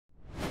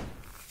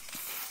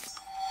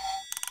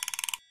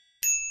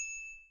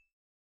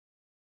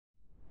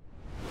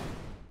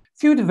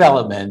Few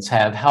developments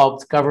have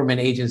helped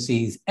government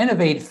agencies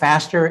innovate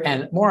faster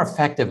and more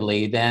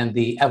effectively than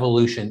the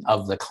evolution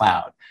of the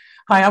cloud.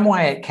 Hi, I'm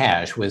Wyatt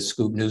Cash with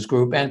Scoop News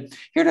Group, and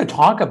here to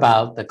talk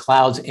about the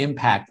cloud's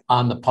impact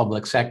on the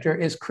public sector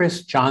is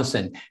Chris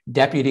Johnson,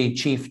 Deputy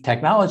Chief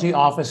Technology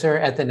Officer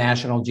at the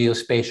National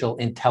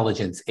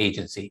Geospatial-Intelligence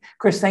Agency.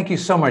 Chris, thank you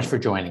so much for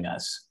joining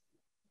us.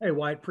 Hey,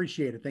 Wyatt,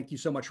 appreciate it. Thank you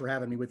so much for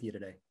having me with you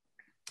today.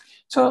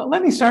 So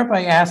let me start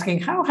by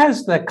asking, how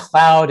has the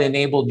cloud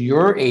enabled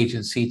your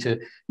agency to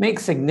make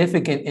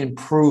significant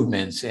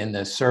improvements in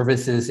the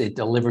services it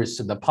delivers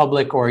to the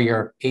public or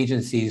your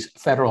agency's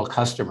federal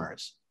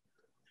customers?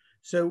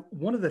 So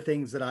one of the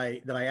things that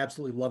I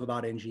absolutely love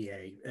about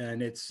NGA,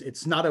 and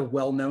it's not a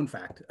well-known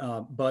fact,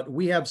 but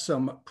we have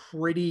some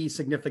pretty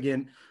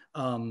significant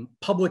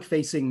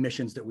public-facing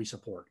missions that we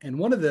support. And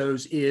one of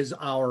those is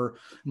our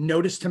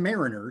Notice to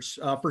Mariners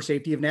for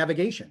Safety of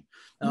Navigation.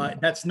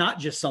 That's not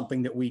just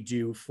something that we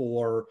do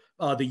for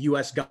the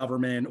US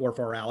government or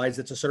for our allies.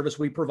 It's a service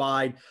we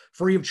provide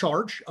free of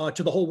charge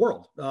to the whole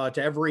world,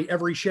 to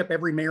every ship,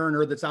 every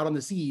mariner that's out on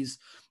the seas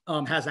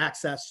has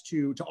access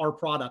to our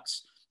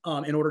products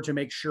in order to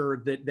make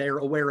sure that they're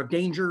aware of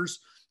dangers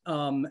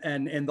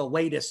and the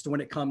latest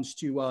when it comes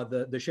to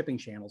the shipping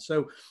channel.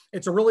 So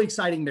it's a really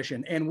exciting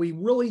mission. And we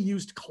really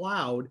used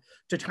cloud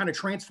to kind of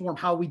transform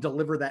how we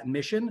deliver that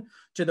mission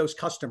to those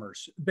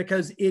customers,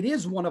 because it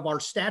is one of our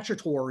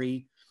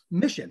statutory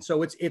missions.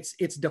 So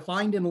it's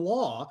defined in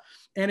law,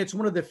 and it's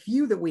one of the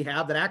few that we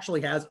have that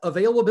actually has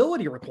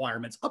availability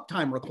requirements,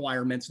 uptime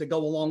requirements that go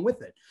along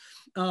with it.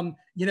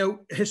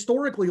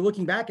 Historically,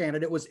 looking back at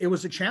it, it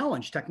was a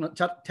challenge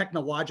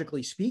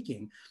technologically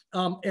speaking.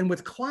 And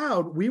with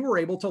cloud, we were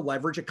able to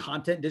leverage a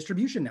content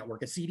distribution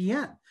network, a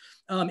CDN,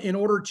 in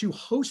order to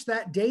host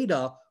that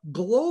data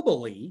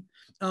globally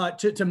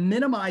to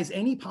minimize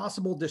any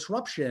possible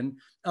disruption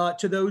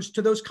to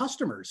those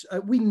customers.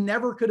 We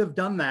never could have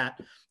done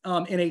that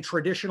in a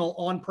traditional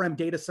on-prem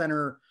data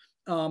center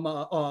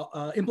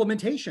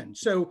implementation.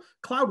 So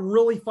cloud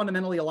really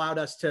fundamentally allowed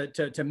us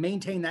to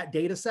maintain that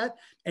data set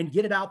and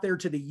get it out there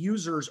to the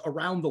users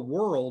around the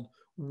world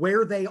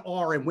where they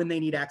are and when they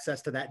need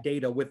access to that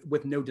data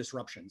with no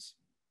disruptions.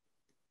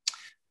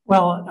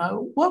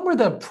 Well, what were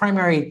the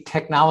primary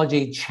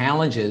technology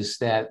challenges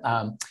that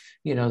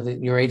that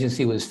your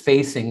agency was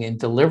facing in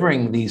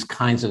delivering these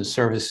kinds of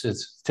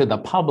services to the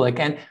public,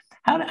 and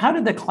how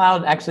did the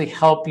cloud actually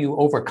help you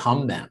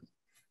overcome them?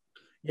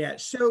 Yeah,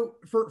 so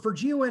for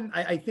GeoIn,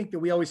 I think that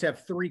we always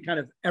have three kind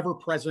of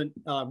ever-present,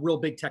 real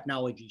big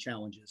technology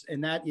challenges,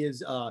 and that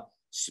is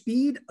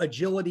speed,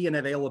 agility, and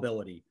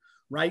availability.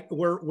 Right?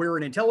 We're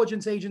an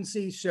intelligence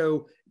agency,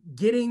 so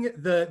getting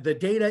the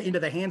data into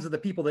the hands of the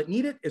people that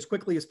need it as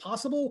quickly as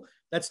possible,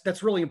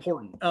 that's really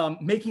important.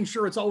 Making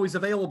sure it's always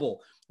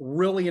available,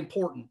 really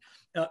important.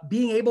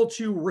 Being able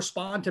to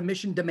respond to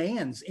mission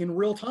demands in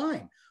real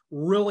time,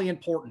 really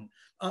important.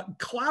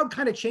 Cloud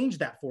kind of changed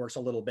that for us a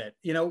little bit.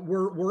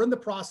 We're in the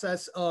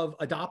process of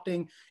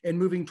adopting and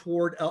moving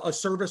toward a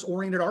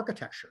service-oriented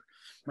architecture,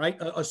 right?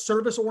 A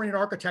service-oriented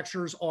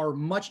architectures are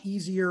much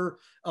easier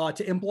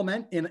to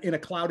implement in a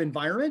cloud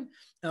environment.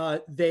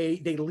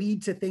 They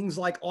lead to things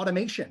like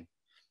automation,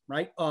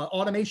 right?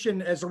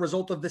 Automation as a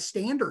result of the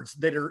standards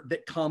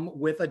that come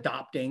with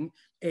adopting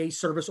a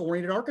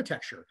service-oriented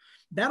architecture.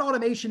 That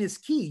automation is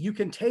key. You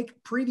can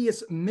take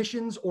previous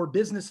missions or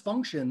business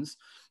functions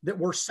that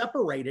were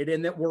separated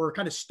and that were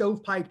kind of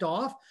stovepiped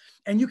off,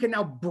 and you can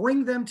now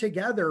bring them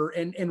together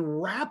and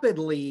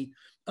rapidly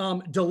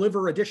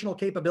deliver additional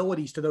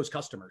capabilities to those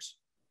customers.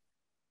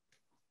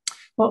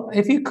 Well,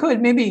 if you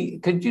could,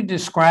 could you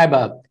describe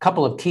a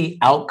couple of key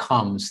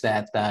outcomes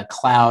that the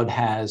cloud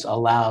has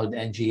allowed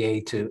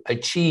NGA to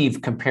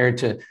achieve compared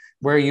to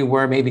where you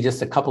were maybe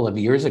just a couple of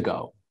years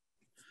ago?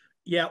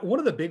 Yeah, one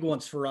of the big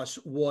ones for us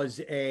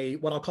was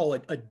what I'll call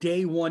a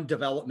day one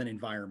development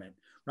environment,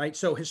 right?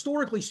 So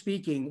historically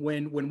speaking,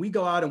 when we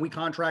go out and we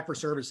contract for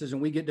services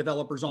and we get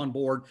developers on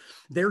board,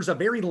 there's a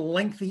very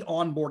lengthy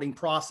onboarding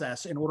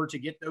process in order to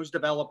get those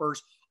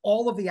developers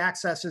all of the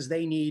accesses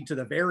they need to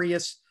the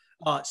various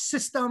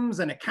systems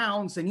and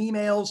accounts and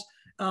emails.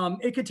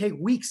 It could take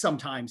weeks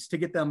sometimes to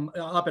get them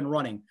up and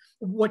running.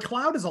 What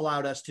cloud has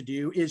allowed us to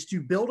do is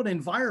to build an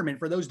environment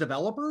for those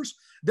developers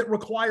that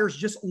requires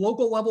just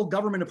local level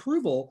government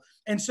approval.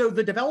 And so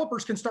the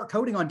developers can start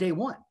coding on day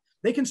one.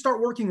 They can start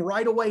working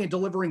right away and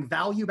delivering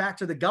value back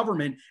to the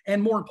government,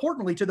 and more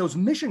importantly, to those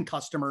mission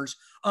customers,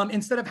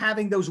 instead of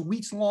having those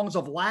weeks longs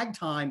of lag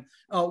time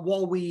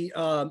while we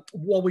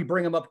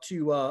bring them up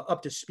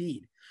to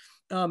speed.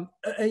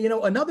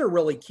 Another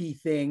really key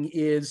thing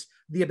is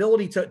the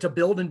ability to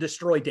build and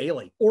destroy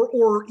daily,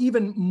 or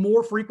even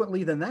more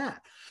frequently than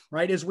that,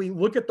 right? As we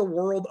look at the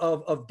world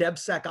of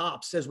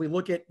DevSecOps, as we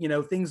look at,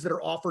 things that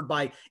are offered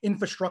by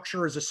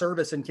infrastructure as a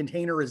service and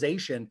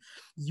containerization,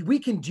 we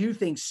can do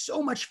things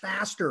so much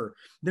faster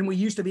than we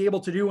used to be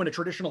able to do in a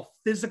traditional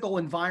physical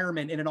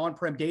environment in an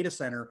on-prem data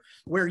center,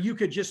 where you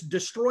could just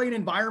destroy an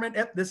environment.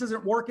 This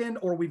isn't working,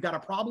 or we've got a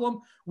problem.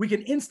 We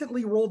can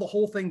instantly roll the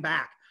whole thing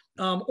back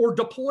or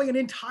deploy an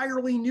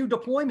entirely new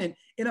deployment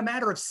in a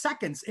matter of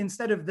seconds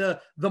instead of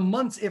the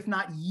months, if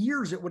not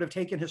years, it would have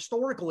taken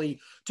historically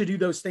to do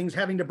those things,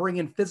 having to bring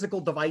in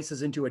physical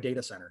devices into a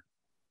data center.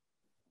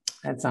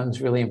 That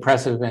sounds really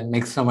impressive and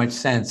makes so much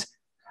sense.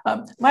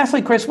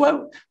 Lastly, Chris,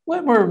 what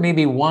were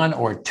maybe one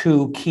or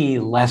two key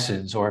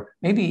lessons or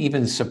maybe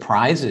even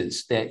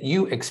surprises that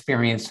you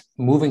experienced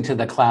moving to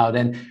the cloud?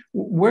 And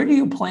where do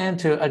you plan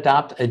to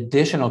adopt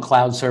additional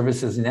cloud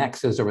services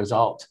next as a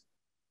result?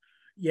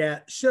 Yeah,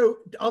 so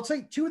I'll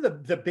say two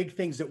of the big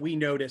things that we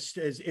noticed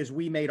as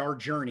we made our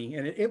journey,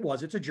 and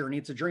it's a journey.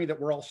 It's a journey that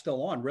we're all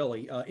still on,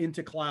 really,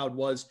 into cloud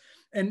was,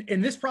 and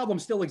this problem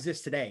still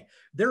exists today.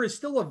 There is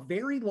still a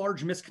very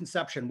large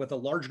misconception with a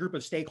large group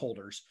of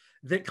stakeholders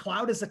that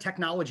cloud is a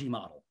technology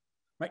model,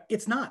 right?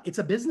 It's not. It's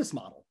a business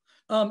model.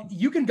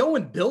 You can go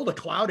and build a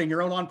cloud in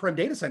your own on-prem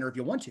data center if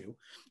you want to.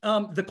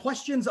 The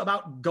questions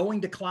about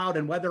going to cloud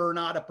and whether or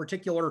not a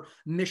particular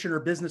mission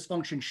or business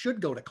function should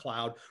go to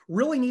cloud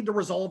really need to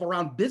resolve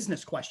around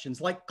business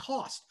questions like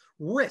cost,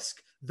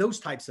 risk,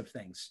 those types of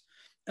things.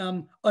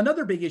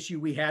 Another big issue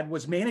we had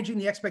was managing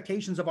the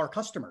expectations of our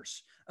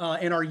customers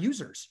and our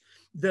users.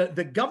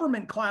 The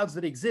government clouds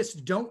that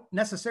exist don't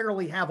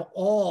necessarily have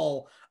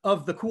all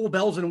of the cool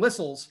bells and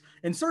whistles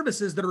and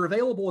services that are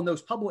available in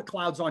those public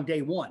clouds on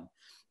day one.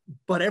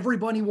 But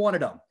everybody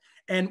wanted them.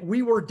 And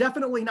we were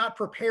definitely not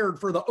prepared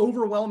for the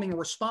overwhelming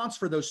response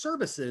for those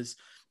services.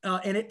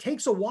 And it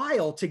takes a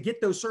while to get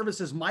those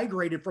services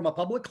migrated from a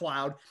public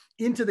cloud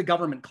into the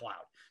government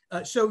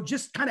cloud. So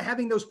just kind of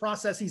having those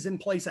processes in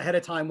place ahead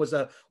of time was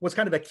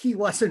kind of a key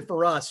lesson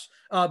for us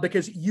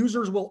because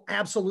users will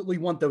absolutely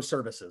want those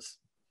services.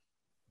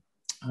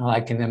 Well,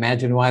 I can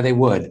imagine why they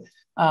would.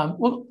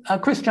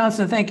 Chris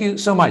Johnson, thank you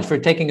so much for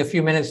taking a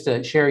few minutes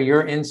to share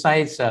your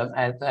insights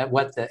at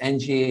what the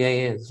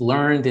NGA has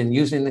learned in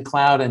using the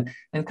cloud and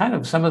kind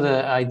of some of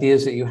the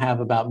ideas that you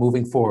have about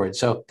moving forward.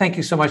 So thank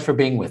you so much for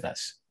being with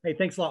us. Hey,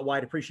 thanks a lot,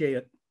 Wyatt. Appreciate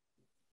it.